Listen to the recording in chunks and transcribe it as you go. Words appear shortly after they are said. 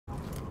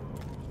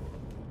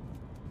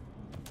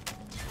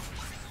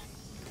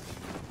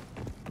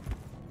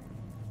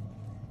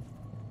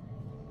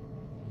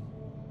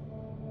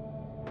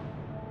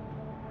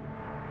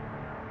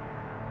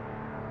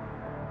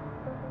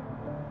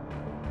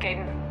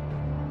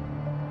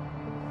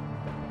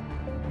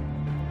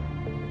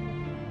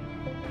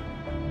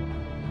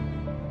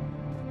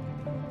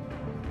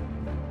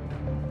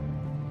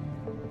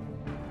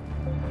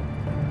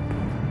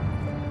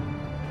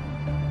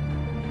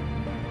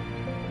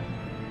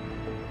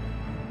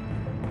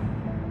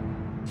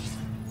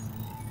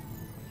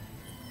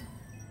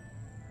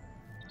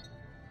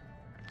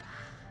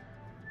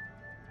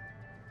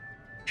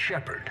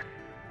Shepard.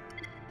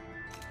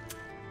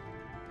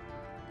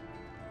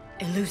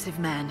 Elusive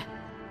man.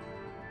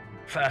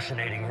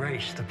 Fascinating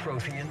race, the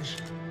Protheans.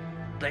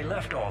 They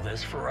left all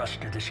this for us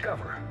to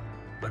discover,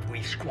 but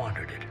we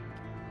squandered it.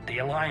 The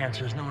Alliance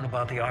has known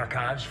about the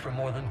archives for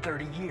more than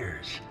 30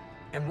 years.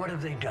 And what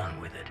have they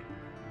done with it?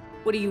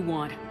 What do you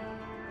want?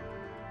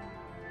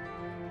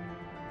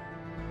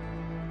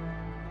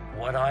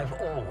 What I've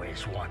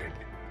always wanted.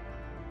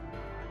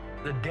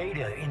 The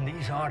data in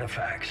these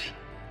artifacts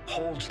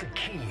holds the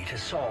key to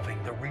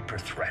solving the Reaper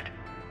threat.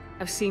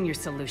 I've seen your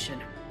solution.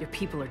 Your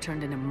people are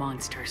turned into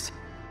monsters.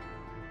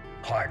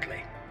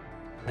 Hardly.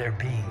 They're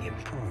being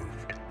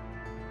improved.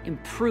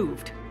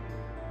 Improved?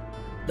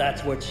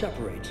 That's what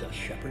separates us,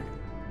 Shepard.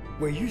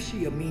 Where you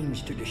see a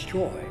means to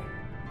destroy,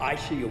 I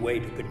see a way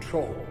to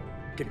control,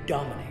 to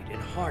dominate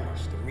and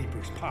harness the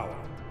Reaper's power.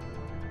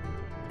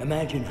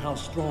 Imagine how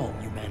strong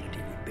humanity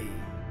would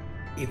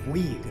be if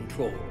we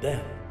controlled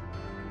them.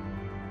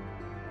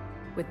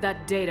 With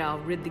that data, I'll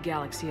rid the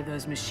galaxy of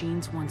those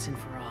machines once and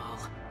for all.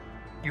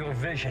 Your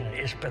vision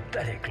is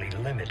pathetically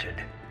limited.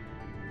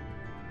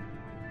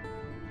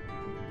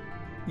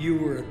 You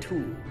were a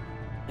tool,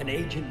 an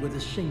agent with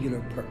a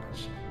singular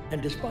purpose.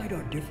 And despite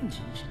our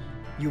differences,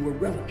 you were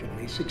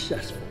relatively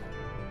successful.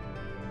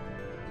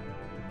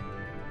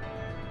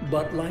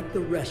 But like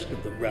the rest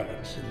of the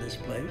relics in this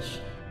place,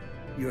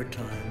 your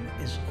time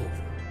is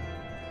over.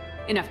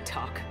 Enough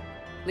talk.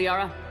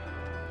 Liara?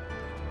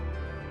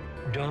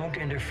 Don't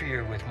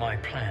interfere with my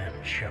plan,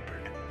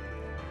 Shepard.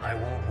 I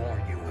won't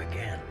warn you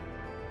again.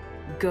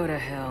 Go to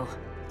hell.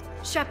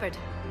 Shepard,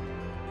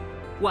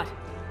 What?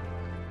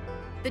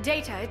 the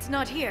data, it's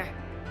not here.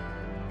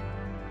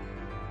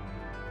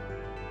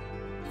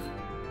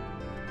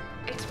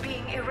 It's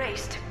being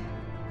erased.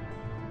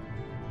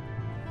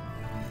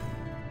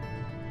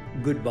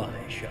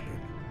 Goodbye, Shepard.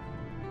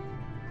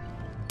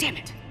 Damn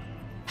it!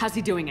 How's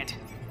he doing it?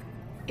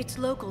 It's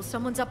local.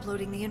 Someone's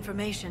uploading the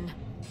information.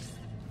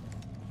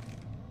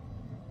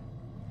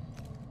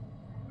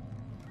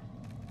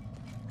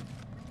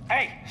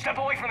 Hey, step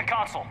away from the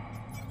console.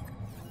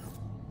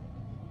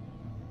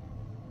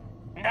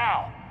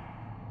 Now.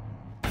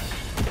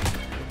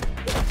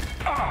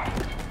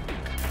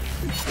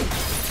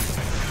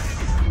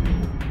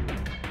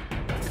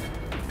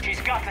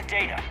 She's got the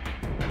data.